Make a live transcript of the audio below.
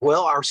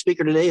Well, our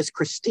speaker today is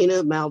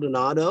Christina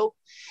Maldonado.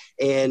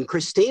 And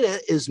Christina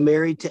is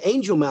married to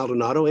Angel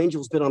Maldonado.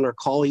 Angel's been on our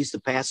call. He's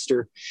the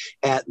pastor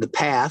at The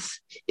Path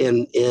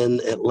in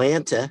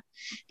Atlanta.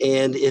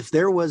 And if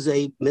there was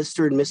a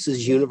Mr. and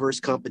Mrs. Universe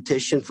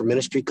competition for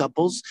ministry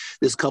couples,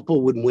 this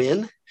couple would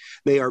win.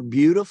 They are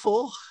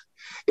beautiful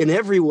in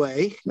every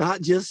way, not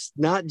just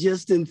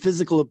in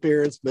physical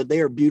appearance, but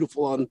they are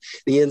beautiful on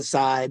the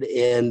inside.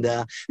 And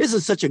this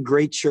is such a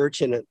great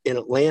church in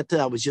Atlanta.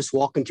 I was just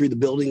walking through the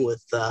building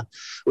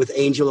with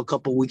Angel a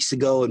couple of weeks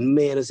ago, and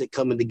man, is it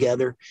coming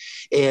together.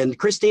 And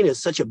Christina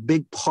is such a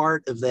big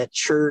part of that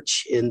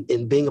church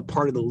in being a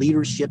part of the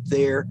leadership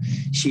there.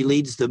 She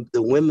leads the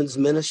women's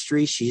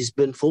ministry. She's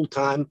been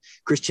full-time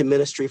Christian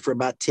ministry for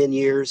about 10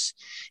 years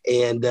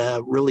and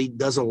really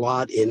does a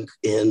lot in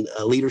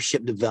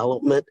leadership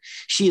development.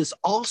 She is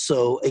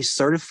also a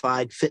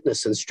certified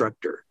fitness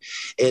instructor.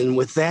 And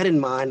with that in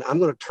mind, I'm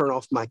going to turn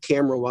off my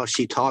camera while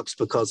she talks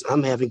because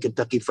I'm having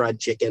Kentucky Fried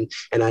Chicken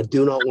and I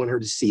do not want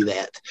her to see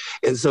that.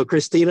 And so,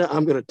 Christina,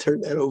 I'm going to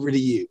turn that over to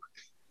you.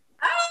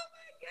 Oh,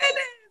 my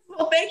goodness.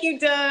 Well, thank you,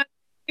 Doug,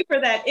 for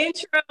that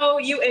intro.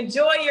 You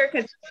enjoy your...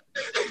 Sorry,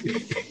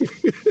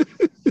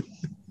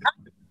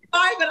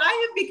 but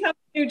I have become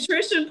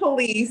nutrition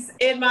police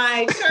in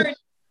my church.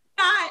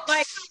 Not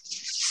like...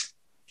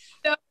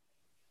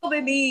 the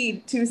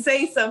need to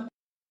say something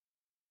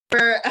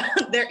or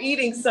they're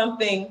eating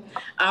something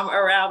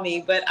around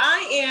me. But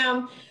I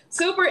am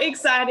super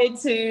excited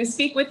to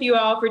speak with you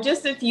all for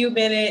just a few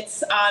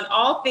minutes on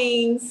all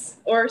things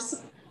or,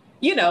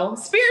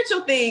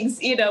 spiritual things,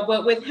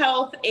 but with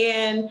health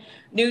and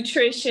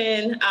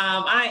nutrition.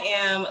 I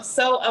am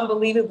so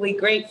unbelievably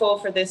grateful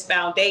for this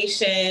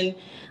foundation.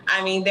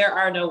 I mean, there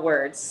are no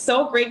words.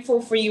 So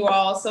grateful for you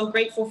all. So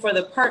grateful for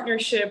the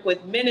partnership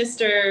with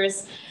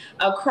ministers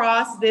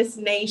across this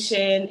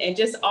nation and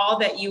just all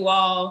that you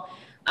all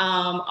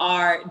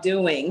are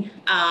doing.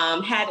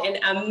 Had an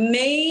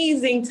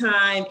amazing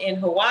time in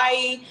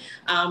Hawaii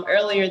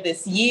earlier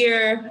this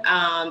year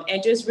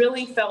and just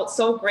really felt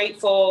so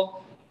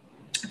grateful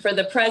for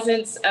the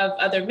presence of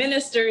other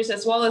ministers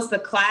as well as the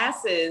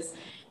classes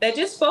that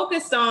just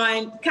focused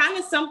on kind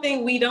of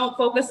something we don't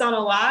focus on a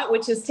lot,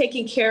 which is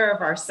taking care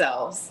of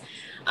ourselves.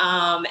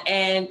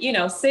 And,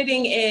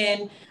 sitting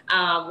in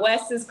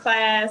Wes's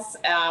class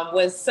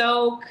was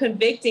so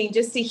convicting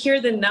just to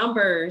hear the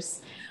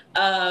numbers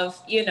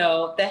of,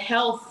 the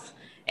health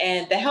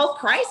and the health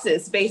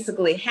crisis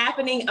basically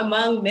happening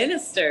among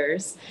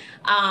ministers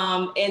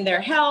in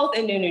their health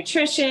and their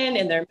nutrition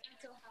and their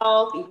mental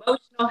health,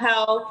 emotional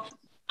health.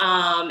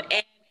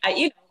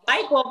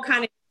 Light bulb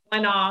kind of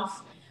went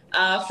off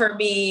for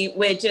me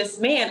with just,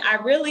 man, I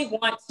really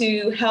want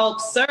to help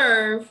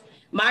serve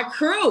my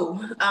crew,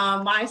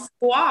 my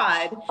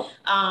squad,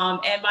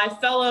 and my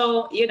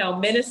fellow,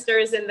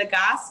 ministers in the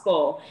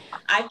gospel.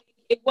 I think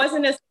it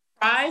wasn't a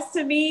surprise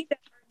to me that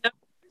our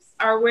numbers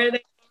are where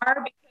they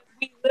are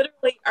because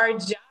our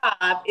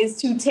job is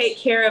to take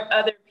care of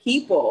other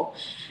people.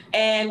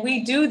 And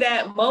we do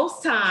that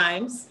most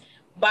times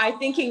by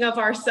thinking of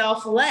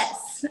ourselves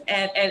less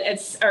and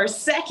it's our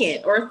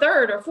second or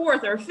third or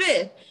fourth or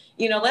fifth.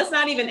 Let's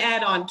not even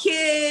add on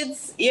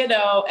kids,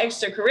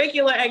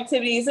 extracurricular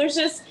activities. There's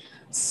just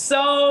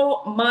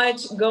so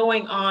much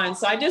going on.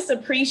 So I just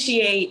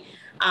appreciate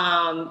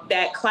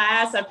that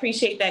class. I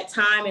appreciate that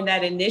time and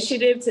that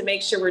initiative to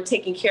make sure we're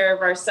taking care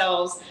of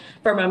ourselves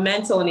from a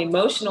mental and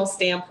emotional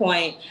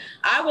standpoint.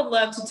 I would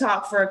love to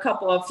talk for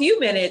a few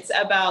minutes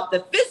about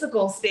the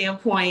physical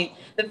standpoint,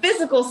 the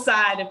physical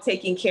side of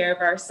taking care of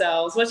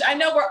ourselves, which I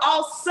know we're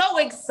all so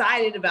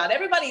excited about.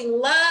 Everybody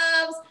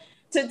loves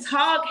to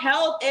talk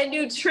health and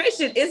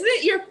nutrition. Isn't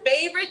it your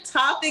favorite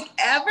topic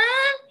ever?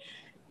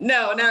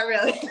 No, not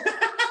really.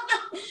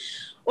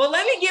 Well,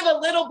 let me give a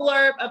little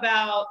blurb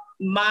about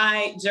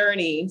my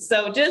journey.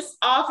 So just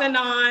off and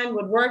on,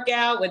 would work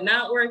out, would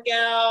not work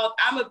out.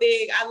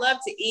 I love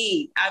to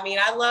eat. I mean,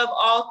 I love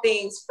all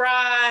things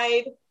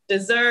fried,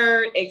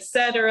 dessert,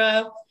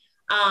 etc.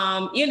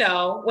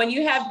 When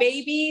you have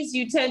babies,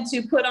 you tend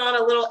to put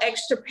on a little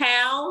extra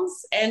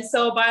pounds. And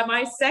so by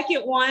my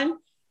second one,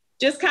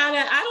 just kind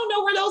of, I don't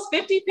know where those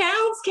 50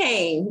 pounds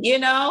came,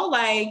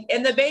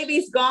 and the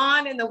baby's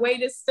gone and the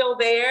weight is still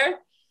there.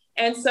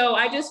 And so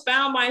I just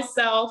found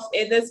myself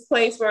in this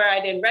place where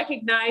I didn't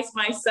recognize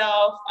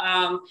myself.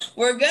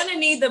 We're going to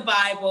need the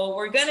Bible.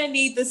 We're going to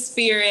need the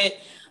Spirit.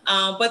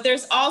 But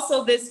there's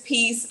also this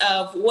piece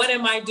of what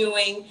am I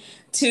doing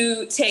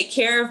to take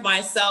care of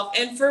myself?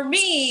 And for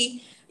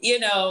me,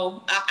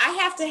 I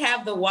have to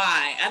have the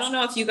why. I don't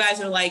know if you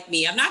guys are like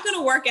me. I'm not going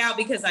to work out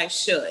because I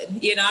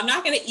should. I'm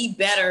not going to eat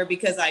better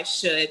because I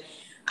should.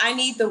 I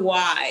need the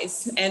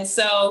whys. And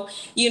so,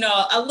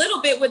 a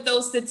little bit with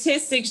those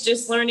statistics,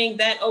 just learning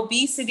that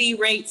obesity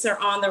rates are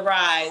on the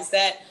rise,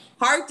 that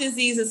heart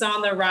disease is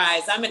on the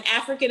rise. I'm an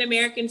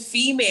African-American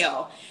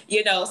female,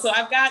 so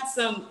I've got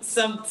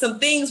some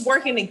things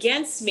working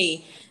against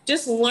me.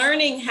 Just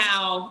learning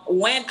how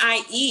when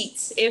I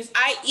eat, if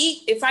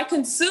I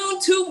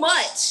consume too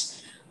much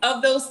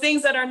of those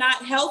things that are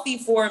not healthy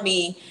for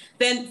me,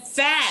 then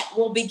fat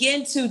will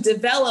begin to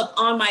develop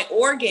on my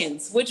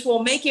organs, which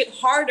will make it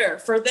harder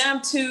for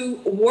them to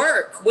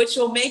work, which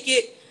will make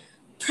it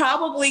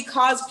probably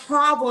cause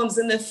problems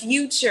in the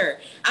future.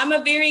 I'm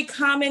a very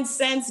common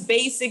sense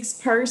basics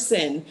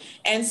person.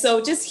 And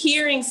so just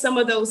hearing some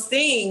of those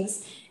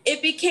things,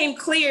 it became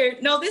clear,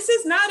 no, this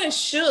is not a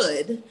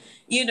should,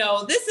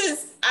 this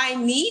is, I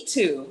need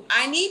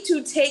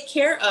to take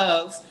care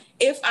of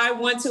if I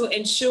want to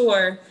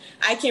ensure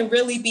I can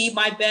really be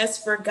my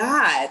best for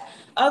God.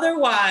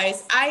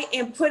 Otherwise, I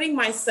am putting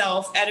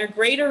myself at a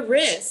greater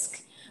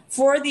risk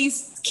for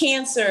these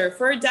cancer,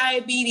 for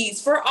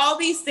diabetes, for all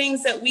these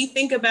things that we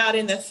think about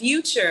in the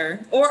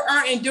future or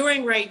are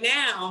enduring right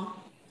now.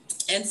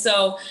 And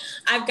so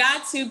I've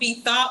got to be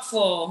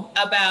thoughtful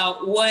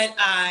about what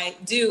I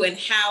do and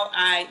how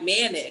I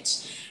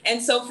manage.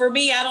 And so for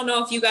me, I don't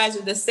know if you guys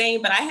are the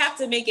same, but I have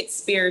to make it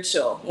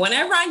spiritual.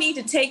 Whenever I need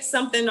to take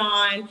something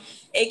on,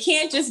 it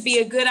can't just be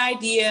a good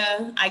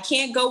idea. I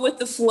can't go with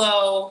the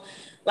flow.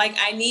 Like,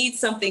 I need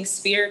something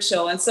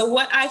spiritual. And so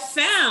what I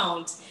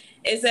found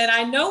is that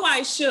I know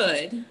I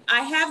should.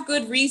 I have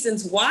good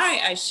reasons why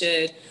I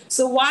should.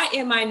 So why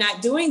am I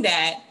not doing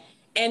that?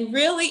 And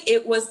really,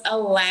 it was a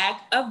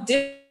lack of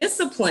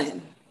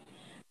discipline.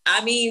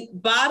 I mean,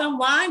 bottom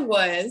line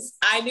was,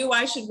 I knew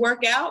I should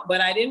work out,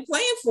 but I didn't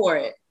plan for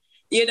it.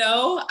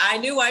 I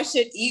knew I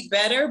should eat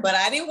better, but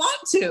I didn't want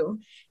to.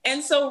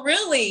 And so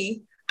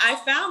really, I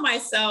found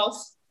myself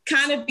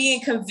kind of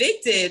being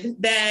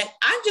convicted that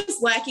I'm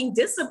just lacking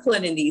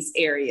discipline in these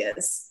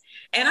areas.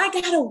 And I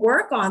got to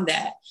work on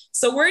that.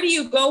 So where do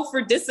you go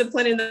for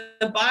discipline in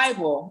the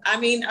Bible? I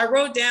mean, I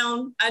wrote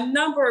down a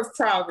number of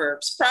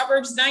Proverbs.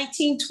 Proverbs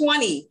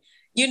 19:20,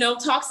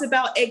 talks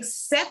about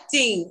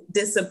accepting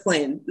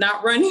discipline,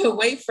 not running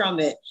away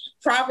from it.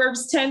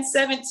 Proverbs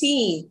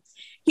 10:17,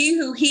 he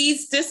who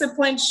heeds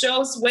discipline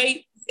shows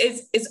way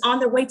is on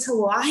the way to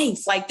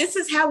life. Like, this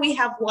is how we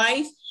have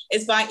life,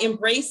 is by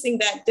embracing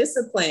that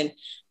discipline.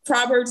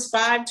 Proverbs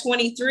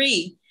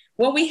 5:23,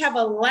 when we have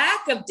a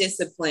lack of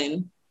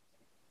discipline,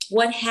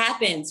 what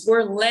happens?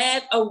 We're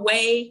led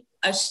away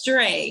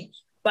astray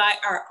by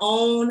our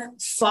own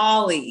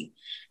folly.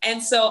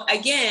 And so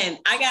again,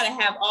 I got to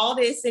have all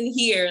this in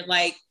here,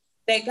 like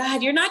that,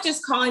 God, you're not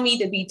just calling me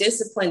to be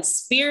disciplined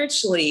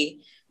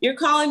spiritually. You're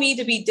calling me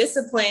to be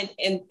disciplined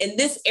in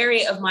this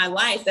area of my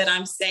life that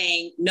I'm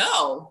saying,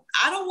 no,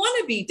 I don't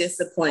want to be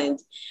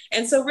disciplined.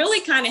 And so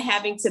really kind of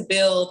having to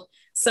build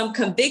some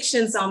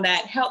convictions on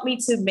that helped me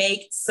to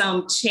make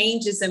some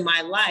changes in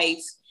my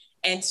life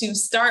and to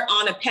start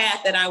on a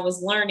path that I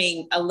was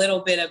learning a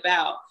little bit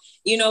about.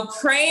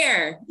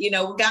 Prayer,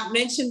 got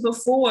mentioned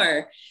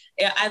before.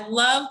 I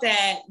love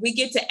that we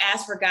get to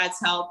ask for God's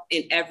help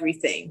in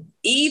everything,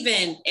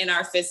 even in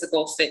our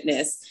physical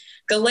fitness.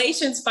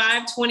 Galatians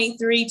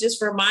 5:23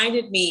 just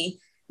reminded me,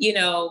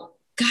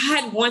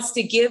 God wants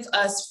to give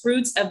us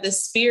fruits of the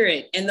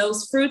Spirit, and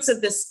those fruits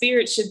of the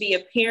Spirit should be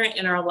apparent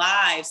in our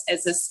lives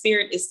as the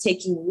Spirit is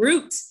taking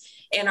root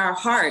in our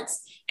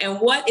hearts. And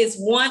what is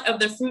one of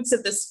the fruits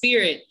of the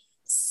Spirit?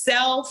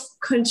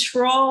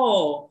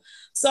 Self-control.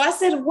 So I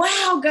said,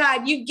 wow,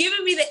 God, you've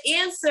given me the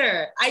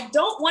answer. I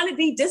don't want to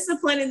be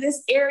disciplined in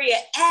this area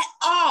at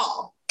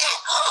all,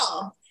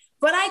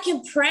 but I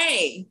can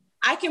pray.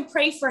 I can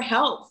pray for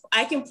help.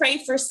 I can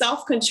pray for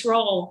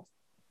self-control,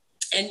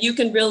 and you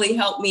can really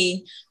help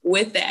me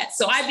with that.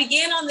 So I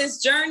began on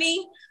this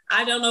journey.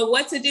 I don't know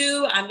what to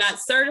do. I'm not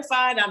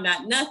certified. I'm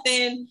not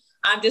nothing.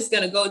 I'm just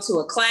going to go to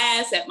a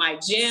class at my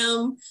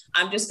gym.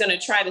 I'm just going to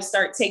try to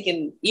start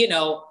taking,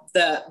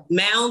 the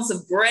mounds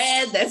of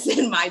bread that's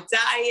in my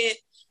diet.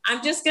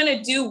 I'm just going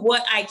to do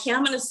what I can.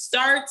 I'm going to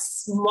start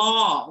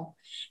small.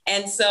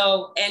 And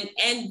so,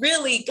 and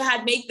really,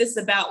 God, make this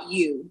about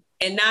you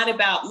and not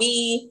about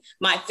me,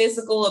 my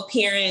physical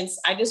appearance.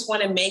 I just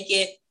want to make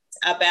it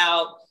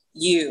about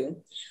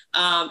you.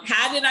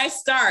 How did I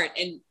start?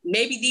 And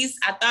maybe these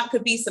I thought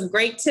could be some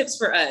great tips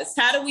for us.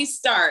 How do we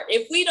start?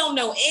 If we don't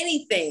know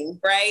anything,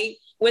 right,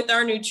 with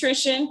our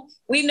nutrition,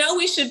 we know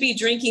we should be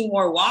drinking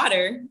more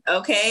water.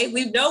 Okay.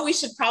 We know we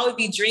should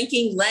probably be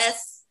drinking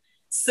less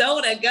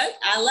soda.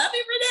 I love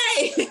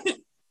it, Renee.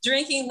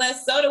 Drinking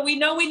less soda. We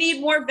know we need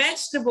more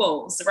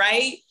vegetables,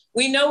 right?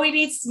 We know we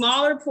need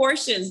smaller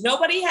portions.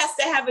 Nobody has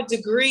to have a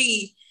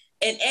degree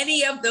in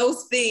any of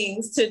those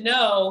things to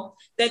know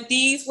that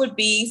these would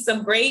be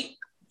some great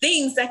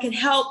things that can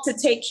help to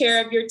take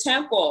care of your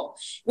temple.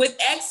 With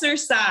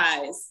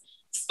exercise,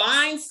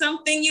 find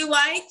something you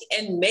like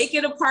and make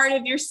it a part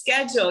of your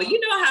schedule. You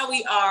know how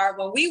we are.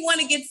 When we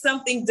want to get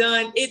something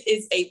done, it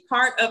is a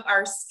part of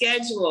our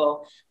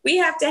schedule. We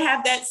have to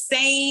have that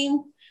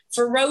same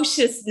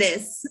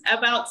ferociousness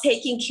about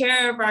taking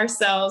care of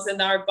ourselves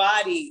and our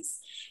bodies.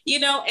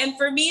 And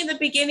for me in the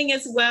beginning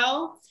as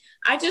well,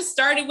 I just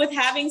started with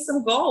having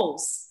some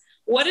goals.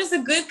 What is a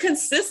good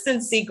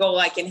consistency goal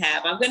I can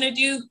have? I'm going to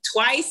do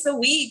twice a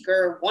week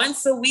or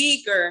once a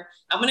week, or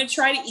I'm going to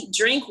try to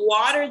drink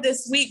water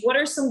this week. What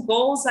are some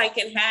goals I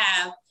can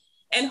have?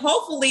 And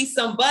hopefully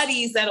some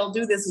buddies that'll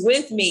do this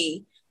with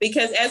me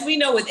because as we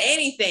know with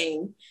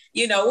anything,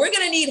 we're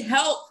going to need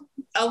help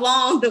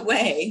along the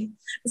way.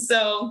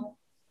 So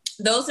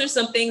those are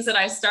some things that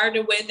I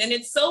started with. And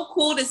it's so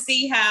cool to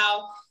see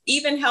how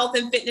even health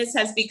and fitness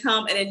has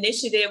become an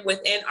initiative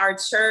within our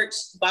church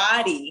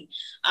body.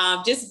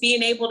 Just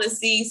being able to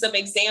see some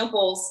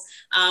examples.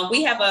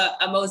 We have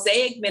a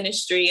mosaic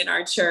ministry in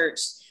our church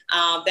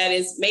that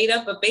is made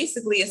up of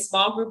basically a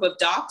small group of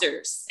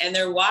doctors and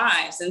their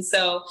wives. And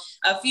so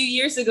a few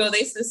years ago,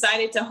 they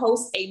decided to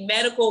host a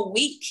medical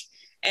week.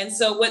 And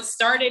so what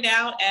started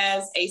out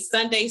as a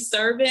Sunday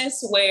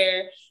service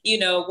where,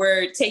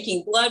 we're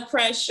taking blood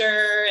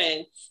pressure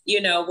and,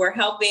 we're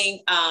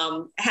helping,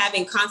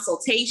 having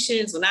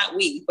consultations, well, not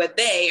we, but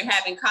they are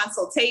having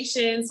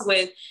consultations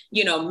with,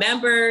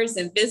 members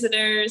and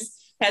visitors,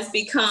 has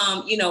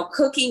become,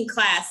 cooking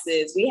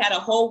classes. We had a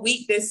whole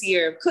week this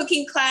year of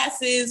cooking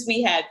classes.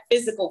 We had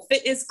physical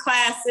fitness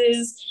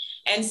classes.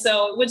 And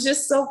so it was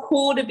just so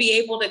cool to be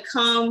able to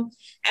come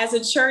as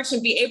a church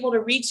and be able to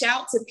reach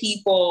out to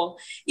people,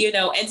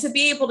 and to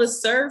be able to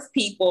serve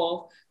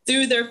people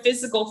through their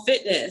physical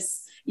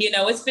fitness.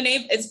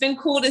 It's been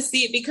cool to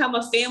see it become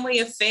a family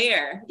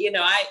affair.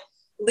 I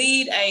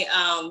lead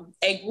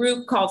a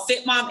group called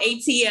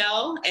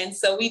FitMomATL. And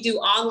so we do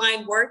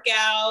online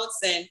workouts,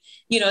 and,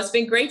 it's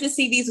been great to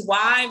see these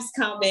wives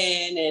come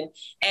in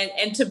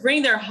and to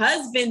bring their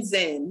husbands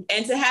in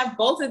and to have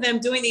both of them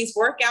doing these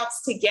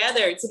workouts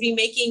together, to be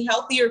making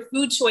healthier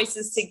food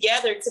choices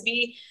together,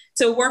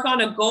 to work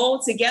on a goal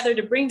together,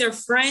 to bring their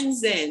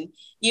friends in,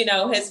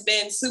 has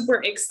been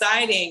super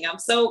exciting. I'm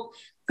so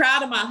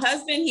proud of my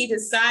husband. He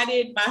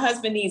decided my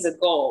husband needs a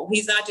goal.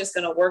 He's not just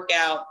going to work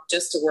out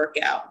just to work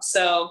out.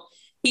 So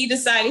he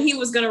decided he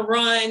was going to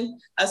run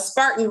a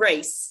Spartan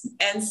race.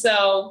 And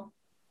so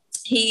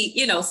he,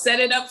 set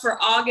it up for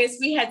August.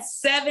 We had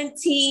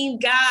 17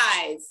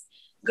 guys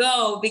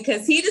go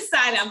because he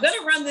decided I'm going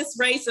to run this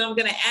race. And I'm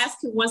going to ask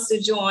who wants to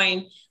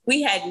join.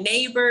 We had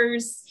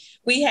neighbors.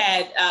 We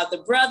had the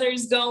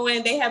brothers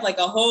going. They had like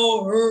a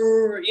whole,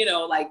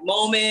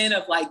 moment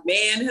of like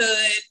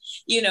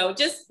manhood,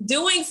 just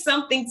doing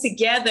something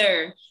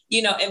together,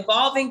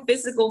 involving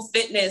physical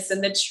fitness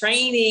and the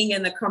training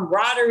and the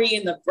camaraderie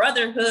and the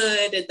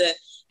brotherhood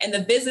and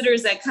the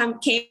visitors that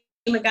came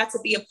and got to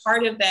be a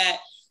part of that.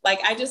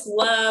 Like, I just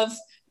love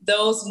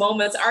those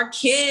moments. Our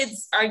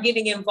kids are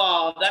getting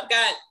involved.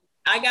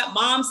 I got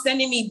moms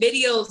sending me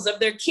videos of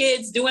their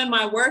kids doing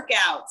my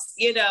workouts,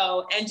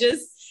 and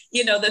just,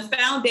 the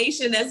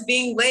foundation that's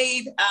being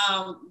laid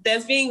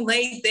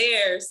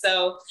there.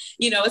 So,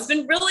 it's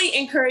been really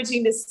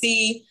encouraging to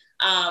see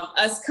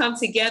us come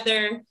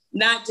together,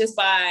 not just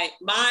by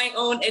my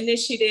own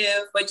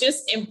initiative, but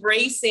just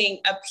embracing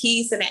a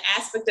piece and an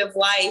aspect of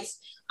life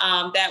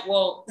that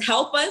will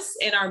help us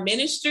in our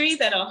ministry,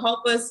 that'll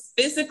help us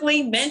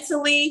physically,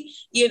 mentally,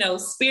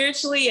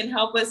 spiritually, and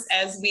help us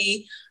as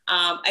we,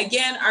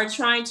 again, are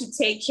trying to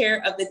take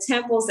care of the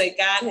temples that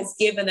God has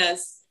given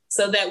us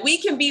so that we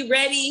can be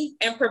ready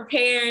and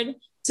prepared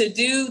to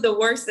do the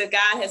works that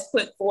God has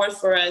put forth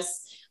for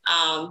us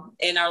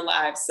in our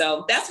lives.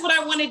 So that's what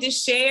I wanted to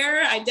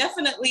share. I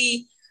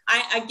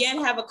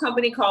again have a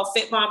company called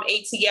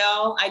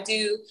FitMomATL. I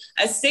do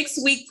a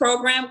 6-week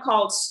program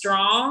called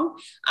Strong,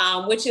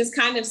 which is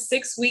kind of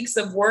 6 weeks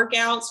of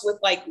workouts with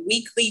like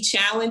weekly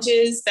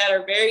challenges that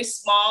are very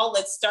small.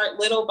 Let's start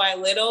little by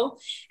little.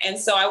 And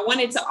so I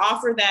wanted to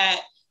offer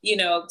that,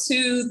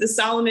 to the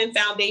Solomon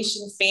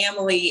Foundation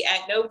family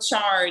at no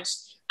charge,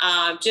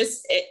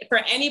 just for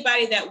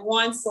anybody that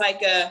wants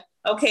like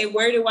okay,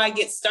 where do I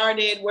get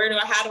started?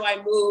 How do I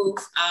move?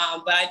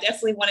 But I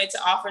definitely wanted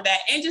to offer that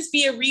and just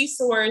be a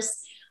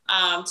resource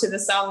to the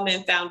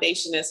Solomon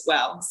Foundation as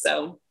well.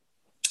 So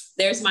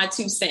there's my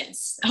 2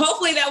 cents.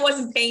 Hopefully that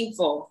wasn't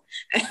painful.